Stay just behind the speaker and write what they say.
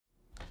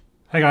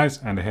Hey guys,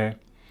 Andy here.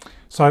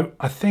 So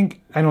I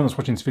think anyone that's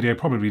watching this video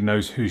probably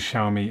knows who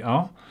Xiaomi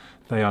are.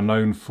 They are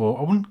known for,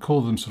 I wouldn't call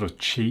them sort of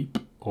cheap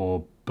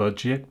or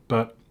budget,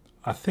 but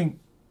I think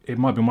it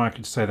might be more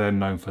accurate to say they're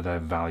known for their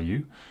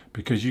value,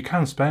 because you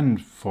can spend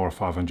 £400 or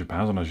 £500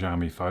 on a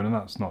Xiaomi phone and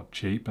that's not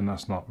cheap and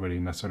that's not really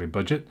necessarily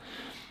budget,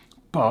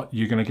 but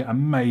you're going to get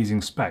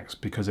amazing specs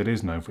because it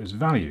is known for its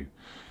value.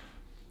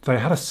 They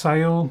had a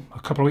sale a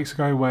couple of weeks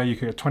ago where you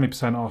could get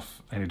 20%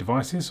 off any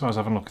devices, so I was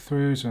having a look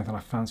through, so anything I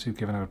fancied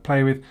giving it a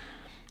play with.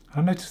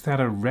 I noticed they had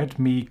a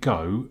Redmi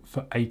Go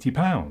for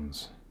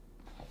 £80.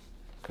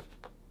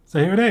 So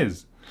here it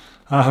is.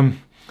 So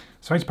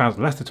 £80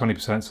 less than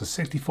 20%, so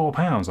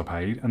 £64 I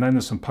paid, and then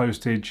there's some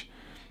postage.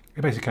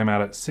 It basically came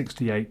out at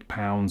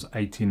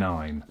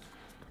 £68.89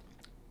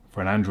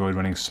 for an Android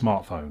running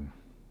smartphone.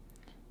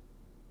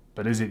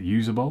 But is it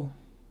usable?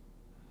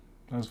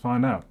 Let's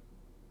find out.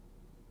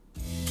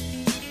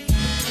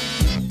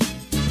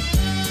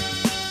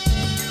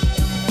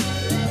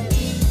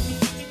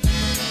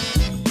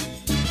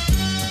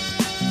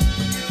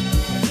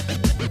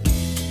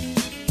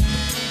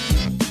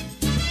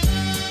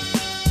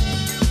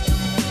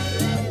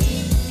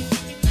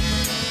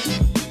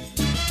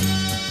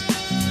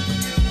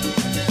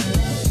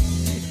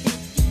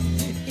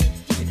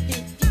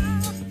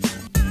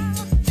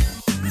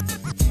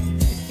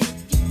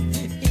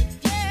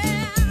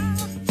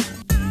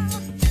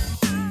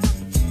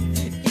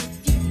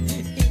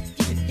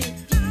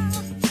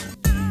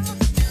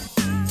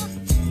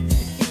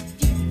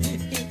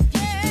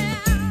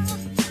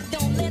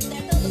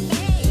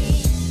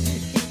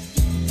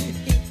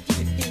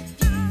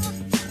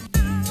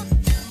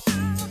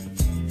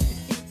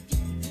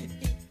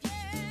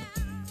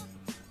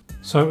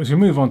 So as we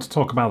move on to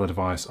talk about the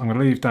device, I'm going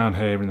to leave down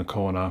here in the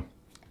corner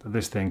that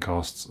this thing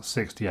costs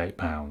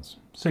 £68.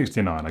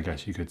 69 I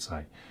guess you could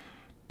say,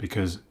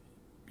 because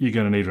you're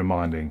going to need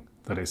reminding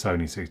that it's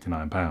only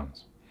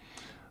 £69.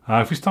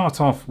 If we start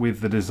off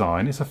with the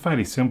design, it's a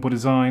fairly simple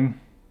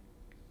design.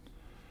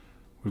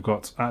 We've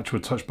got actual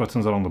touch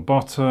buttons along the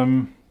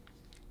bottom.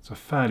 It's a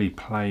fairly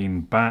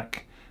plain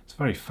back. It's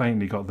very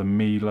faintly got the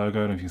Mi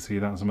logo, I don't know if you can see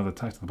that, and some of the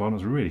text at the bottom.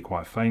 It's really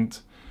quite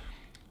faint.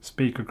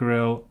 Speaker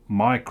grill,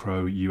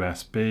 micro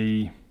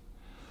USB,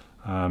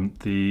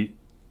 the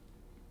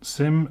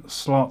SIM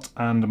slot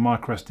and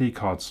micro SD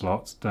card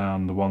slots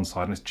down the one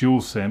side, and it's dual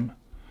SIM,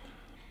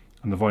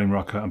 and the volume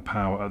rocker and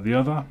power at the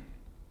other,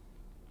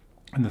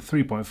 and the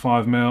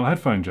 3.5mm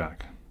headphone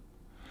jack.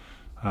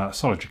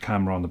 Solitary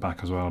camera on the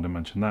back as well, I didn't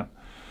mention that.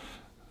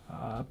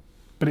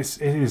 But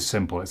it is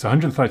simple. It's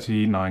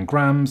 139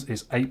 grams,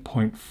 it's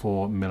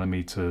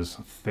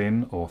 8.4mm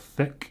thin or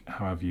thick,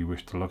 however you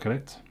wish to look at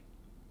it.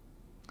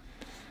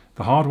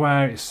 The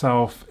hardware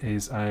itself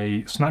is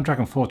a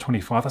Snapdragon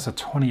 425, that's a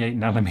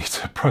 28nm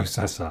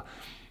processor.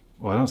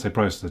 Well, I don't say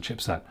processor,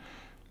 chipset.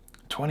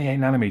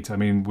 28nm, I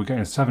mean, we're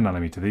getting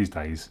 7nm these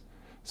days,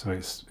 so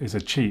it's a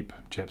cheap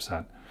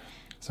chipset.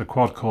 It's a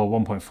quad-core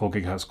 1.4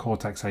 GHz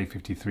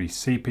Cortex-A53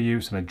 CPU,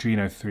 it's an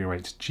Adreno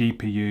 308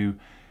 GPU,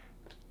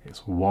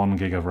 it's 1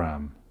 gig of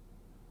RAM.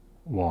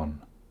 1.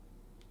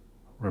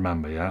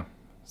 Remember, yeah?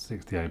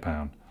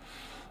 £68.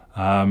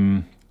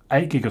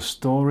 8 gig of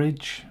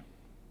storage.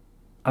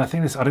 And I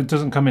think this, it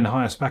doesn't come in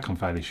higher spec, I'm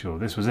fairly sure.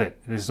 This was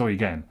it. This is all you're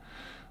getting.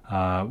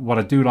 What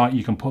I do like,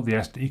 you can put the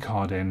SD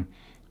card in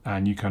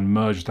and you can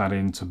merge that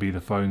in to be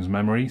the phone's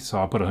memory. So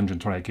I put a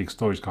 128 gig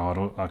storage card,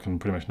 or I can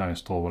pretty much now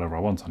install whatever I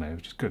want on it,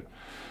 which is good.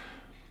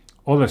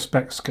 All those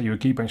specs get you a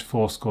Geekbench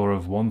 4 score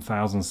of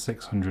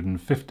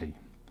 1,650.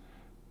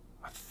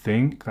 I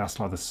think that's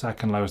like the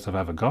second lowest I've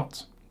ever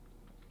got.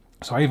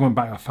 So I even went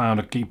back, I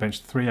found a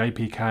Geekbench 3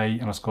 APK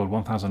and I scored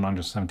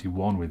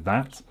 1,971 with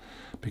that,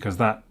 because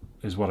that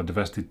is what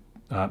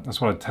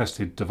that's what I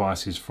tested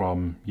devices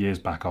from years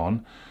back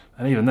on,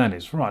 and even then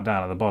it's right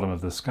down at the bottom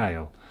of the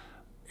scale.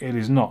 It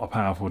is not a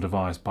powerful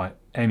device by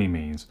any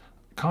means.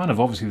 Kind of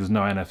obviously there's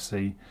no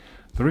NFC.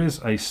 There is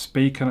a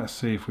speaker. Let's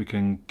see if we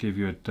can give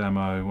you a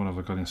demo. What have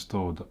I got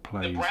installed that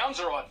plays? The Browns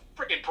are on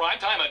freaking prime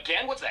time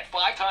again. What's that,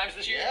 5 times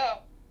this year? Yeah.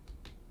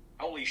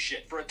 Holy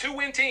shit, for a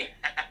 2-win team.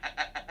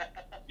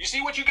 You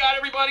see what you got,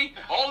 everybody?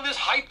 All of this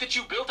hype that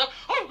you built up.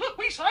 Oh, look,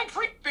 we signed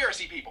free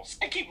Pharisee people.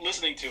 I keep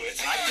listening to it.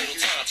 And I think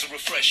time to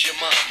refresh your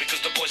mind, because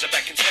the boys are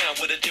back in town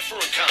with a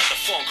different kind of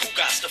funk. Who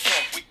got the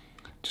funk?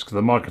 Just because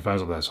the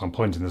microphone's up there, so I'm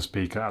pointing the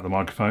speaker at the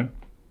microphone.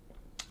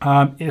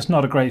 It's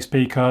not a great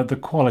speaker. The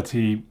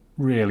quality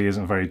really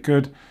isn't very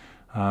good.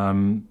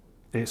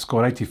 It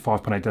scored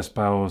 85.8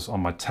 decibels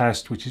on my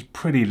test, which is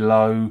pretty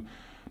low.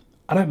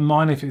 I don't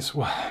mind if it's,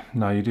 well,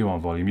 no, you do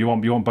want volume. You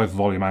want both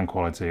volume and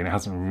quality, and it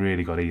hasn't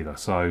really got either.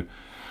 So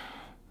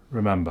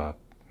remember,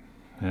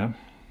 yeah.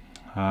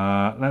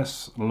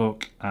 Let's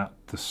look at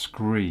the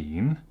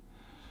screen.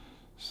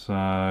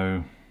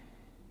 So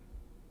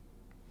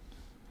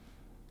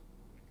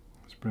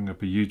let's bring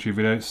up a YouTube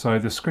video. So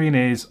the screen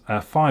is a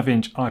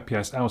 5-inch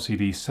IPS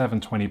LCD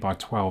 720 by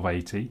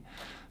 1280.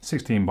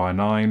 16 by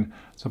 9,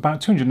 so about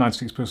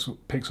 296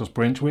 pixels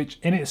per inch, which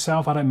in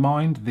itself I don't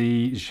mind.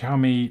 The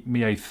Xiaomi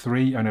Mi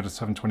A3 only had a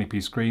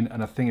 720p screen,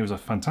 and I think it was a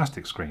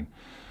fantastic screen.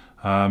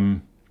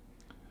 It's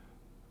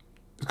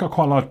got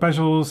quite large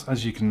bezels,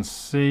 as you can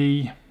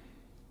see,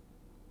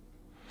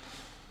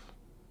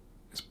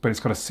 but it's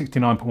got a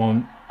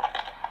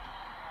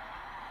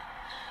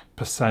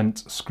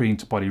 69.1% screen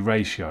to body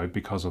ratio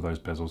because of those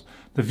bezels.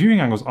 The viewing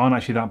angles aren't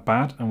actually that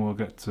bad, and we'll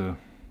get to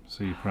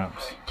see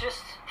perhaps.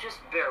 Just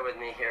bear with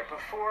me here.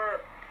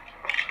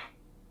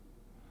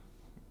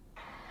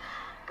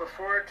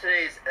 Before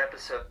today's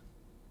episode,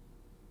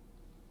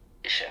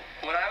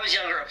 when I was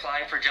younger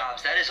applying for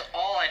jobs, that is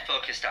all I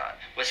focused on,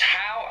 was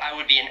how I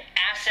would be an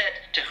asset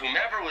to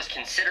whomever was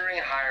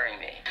considering hiring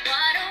me.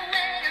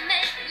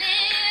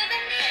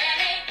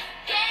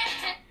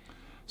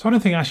 So I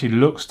don't think it actually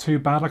looks too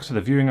bad. Like I said,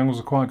 the viewing angles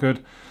are quite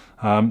good.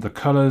 The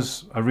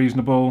colours are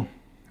reasonable.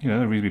 You know,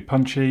 they're reasonably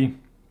punchy.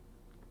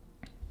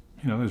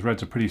 You know, those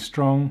reds are pretty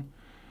strong.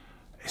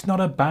 It's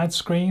not a bad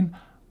screen.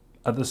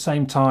 At the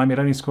same time, it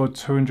only scored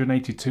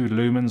 282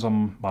 lumens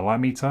on my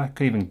light meter.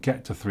 Couldn't even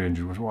get to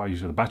 300, which is what I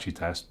use for the battery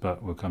test,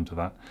 but we'll come to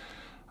that.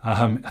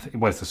 I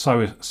think it's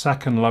the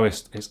second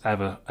lowest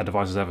a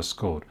device has ever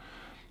scored.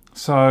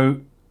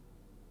 So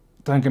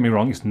don't get me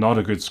wrong, it's not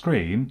a good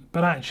screen,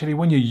 but actually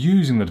when you're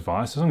using the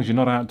device, as long as you're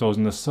not outdoors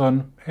in the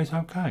sun, it's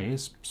okay.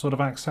 It's sort of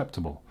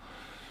acceptable.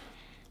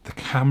 The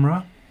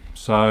camera,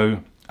 so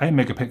 8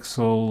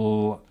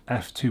 megapixel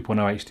f2.0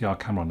 HDR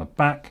camera on the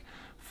back,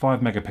 5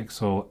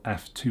 megapixel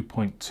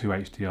f2.2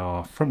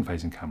 HDR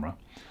front-facing camera.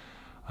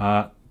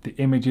 The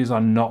images are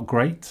not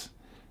great.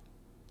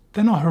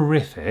 They're not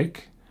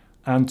horrific.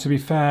 And to be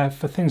fair,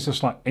 for things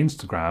just like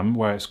Instagram,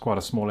 where it's quite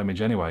a small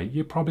image anyway,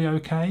 you're probably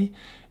okay.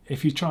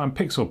 If you try and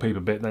pixel peep a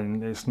bit,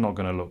 then it's not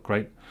going to look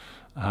great.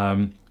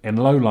 In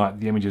low light,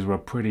 the images were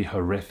pretty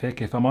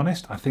horrific, if I'm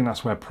honest. I think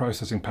that's where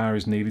processing power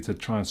is needed to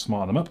try and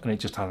smarten them up, and it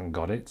just hasn't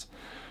got it.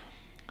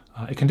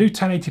 It can do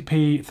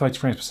 1080p 30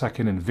 frames per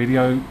second in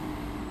video,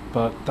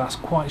 but that's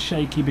quite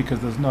shaky because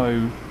there's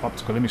no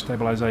optical image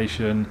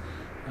stabilization.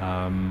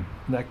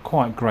 They're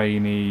quite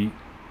grainy,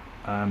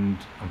 and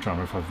I'm trying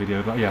to remember if I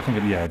videoed that. Yeah, I think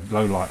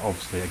low light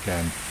obviously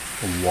again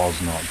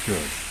was not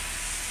good.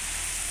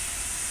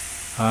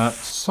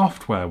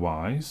 Software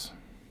wise,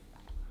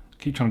 I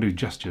keep trying to do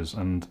gestures,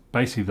 and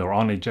basically there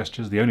aren't any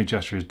gestures. The only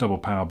gesture is double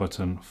power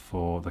button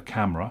for the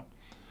camera.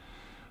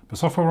 But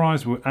software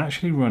wise, we're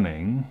actually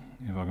running,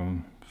 if I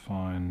can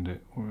find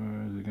it,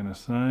 where is it going to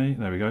say?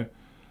 There we go.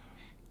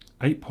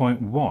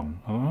 8.1.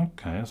 Oh,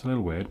 okay, that's a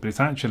little weird, but it's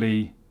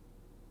actually,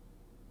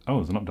 oh,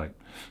 there's an update.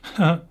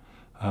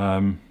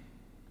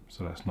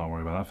 So let's not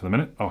worry about that for the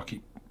minute. Oh,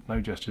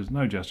 no gestures.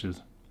 But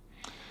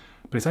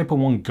it's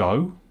 8.1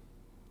 Go.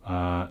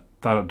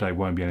 That update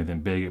won't be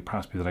anything big. It'll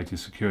perhaps be the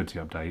latest security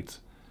update,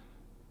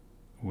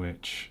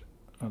 which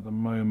at the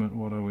moment,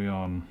 what are we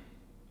on?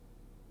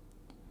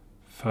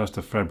 1st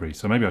of February.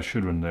 So maybe I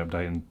should run the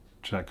update and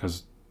check,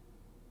 because,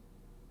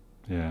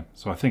 yeah,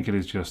 so I think it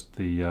is just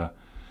the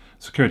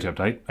security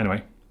update.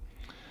 Anyway,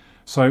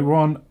 so we're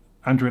on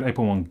Android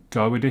 8.1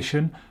 Go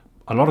edition.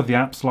 A lot of the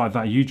apps, like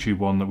that YouTube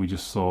one that we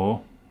just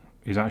saw,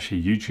 is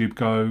actually YouTube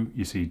Go.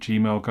 You see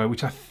Gmail Go,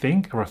 which I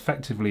think are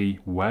effectively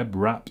web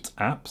wrapped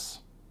apps,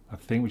 I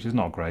think, which is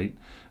not great.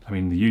 I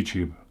mean, the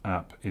YouTube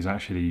app is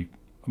actually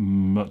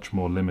much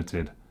more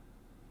limited.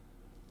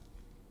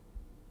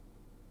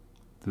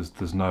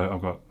 There's no,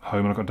 I've got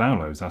home and I've got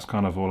downloads. That's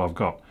kind of all I've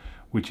got,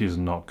 which is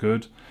not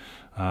good.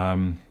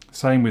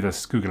 Same with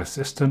a Google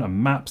Assistant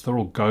and Maps. They're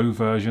all Go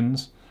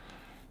versions.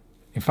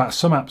 In fact,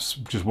 some apps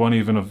just weren't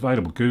even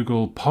available.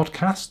 Google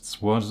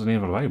Podcasts wasn't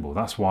even available.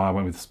 That's why I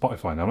went with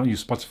Spotify. Now, I don't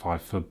use Spotify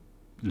for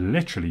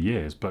literally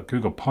years, but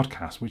Google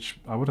Podcasts, which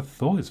I would have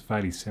thought is a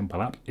fairly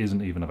simple app,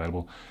 isn't even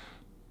available.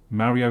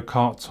 Mario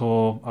Kart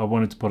Tour, I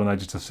wanted to put on there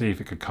just to see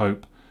if it could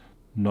cope.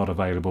 Not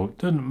available. It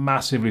didn't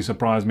massively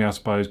surprise me, I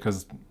suppose,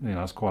 because, you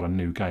know, it's quite a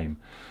new game.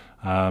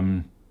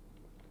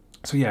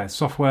 So yeah,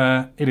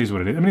 software, it is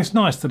what it is. I mean, it's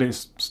nice that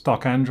it's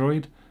stock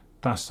Android.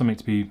 That's something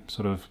to be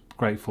sort of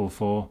grateful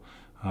for.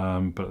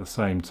 But at the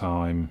same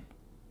time,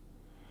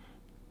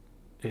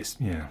 it's,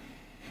 yeah,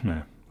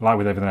 like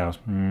with everything else.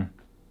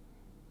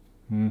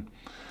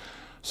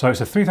 So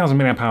it's a 3000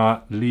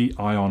 mAh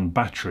Li-ion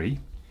battery.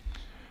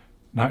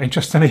 Now,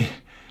 interestingly,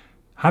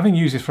 having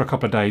used this for a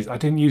couple of days, I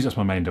didn't use it as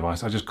my main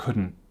device. I just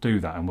couldn't do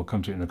that, and we'll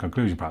come to it in the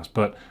conclusion perhaps.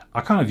 But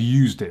I kind of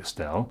used it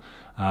still.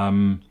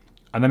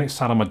 And then it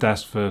sat on my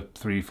desk for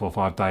 3, 4,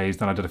 5 days.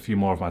 Then I did a few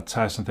more of my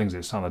tests and things.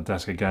 It sat on the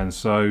desk again.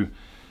 So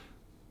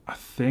I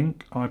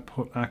think I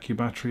put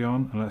AccuBattery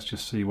on, and let's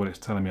just see what it's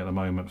telling me at the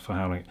moment for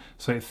how long.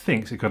 So it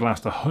thinks it could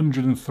last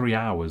 103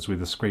 hours with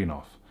the screen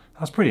off.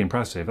 That's pretty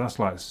impressive. That's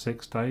like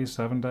 6 days,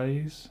 7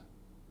 days,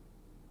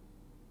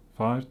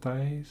 5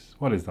 days.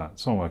 What is that?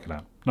 Someone work it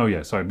out. No,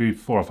 yeah, so it'd be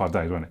 4 or 5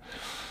 days, won't it?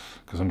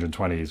 Because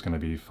 120 is going to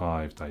be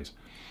 5 days.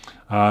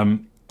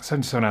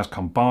 77 hours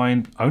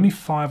combined, only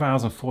 5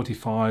 hours and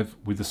 45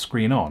 with the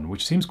screen on,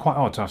 which seems quite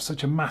odd to have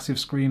such a massive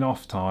screen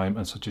off time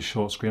and such a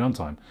short screen on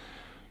time.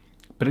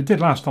 But it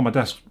did last on my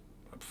desk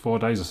 4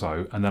 days or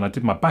so, and then I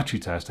did my battery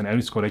test and it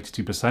only scored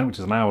 82%, which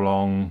is an hour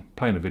long,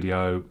 playing a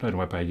video, loading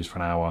web pages for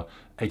an hour,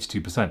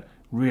 82%.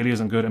 Really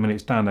isn't good. I mean,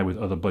 it's down there with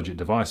other budget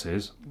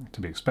devices, to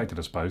be expected,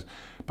 I suppose.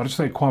 But I just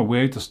think it's quite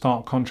weird to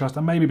stark contrast,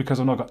 and maybe because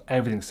I've not got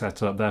everything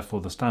set up,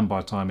 therefore the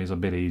standby time is a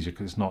bit easier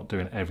because it's not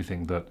doing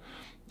everything that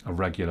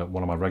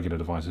one of my regular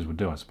devices would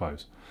do, I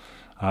suppose.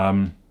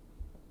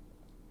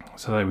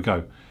 So there we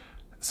go.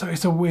 So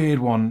it's a weird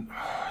one.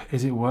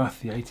 Is it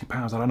worth the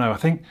 £80? I don't know. I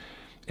think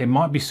it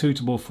might be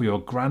suitable for your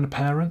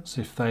grandparents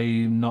if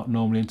they're not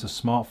normally into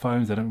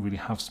smartphones. They don't really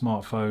have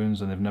smartphones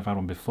and they've never had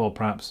one before,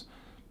 perhaps.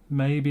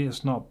 Maybe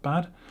it's not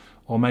bad.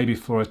 Or maybe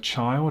for a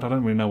child. I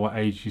don't really know what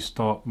age you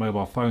start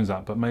mobile phones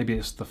at, but maybe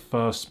it's the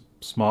first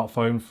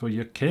smartphone for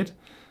your kid.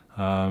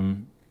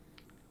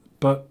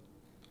 But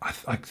I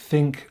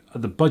think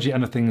the budget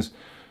end of things,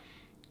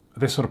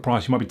 this sort of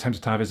price you might be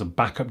tempted to have is a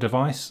backup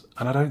device,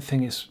 and I don't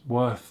think it's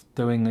worth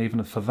doing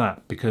even for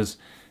that, because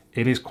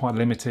it is quite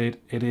limited,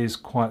 it is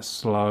quite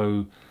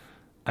slow,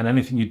 and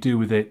anything you do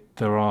with it,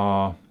 there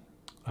are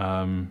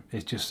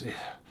it's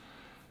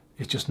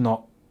just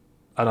not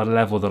at a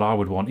level that I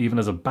would want, even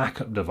as a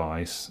backup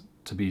device,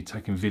 to be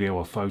taking video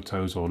or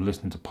photos or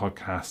listening to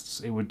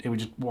podcasts. It would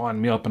just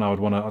wind me up, and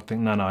I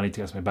think no, I need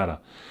to get something better.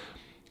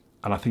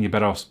 And I think you're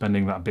better off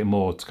spending that bit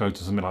more to go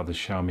to something like the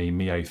Xiaomi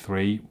Mi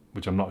A3,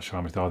 which I'm not sure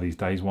how much they are these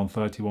days,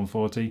 130,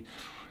 140.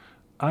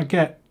 I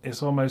get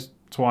it's almost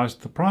twice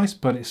the price,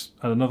 but it's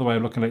another way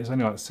of looking at it, it's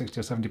only like 60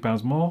 or 70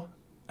 pounds more,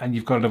 and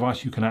you've got a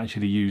device you can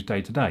actually use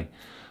day to day.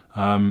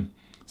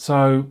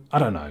 So I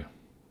don't know.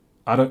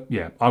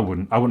 I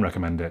wouldn't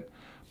recommend it.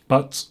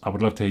 But I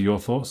would love to hear your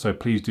thoughts, so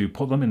please do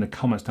put them in the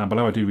comments down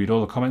below. I do read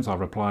all the comments, I'll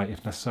reply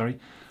if necessary.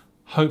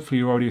 Hopefully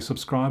you're already a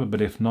subscriber,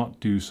 but if not,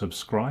 do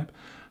subscribe.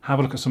 Have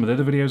a look at some of the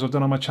other videos I've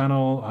done on my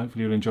channel.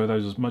 Hopefully you'll enjoy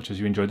those as much as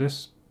you enjoyed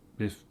this,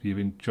 if you've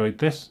enjoyed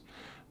this.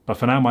 But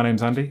for now, my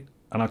name's Andy,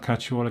 and I'll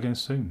catch you all again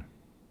soon.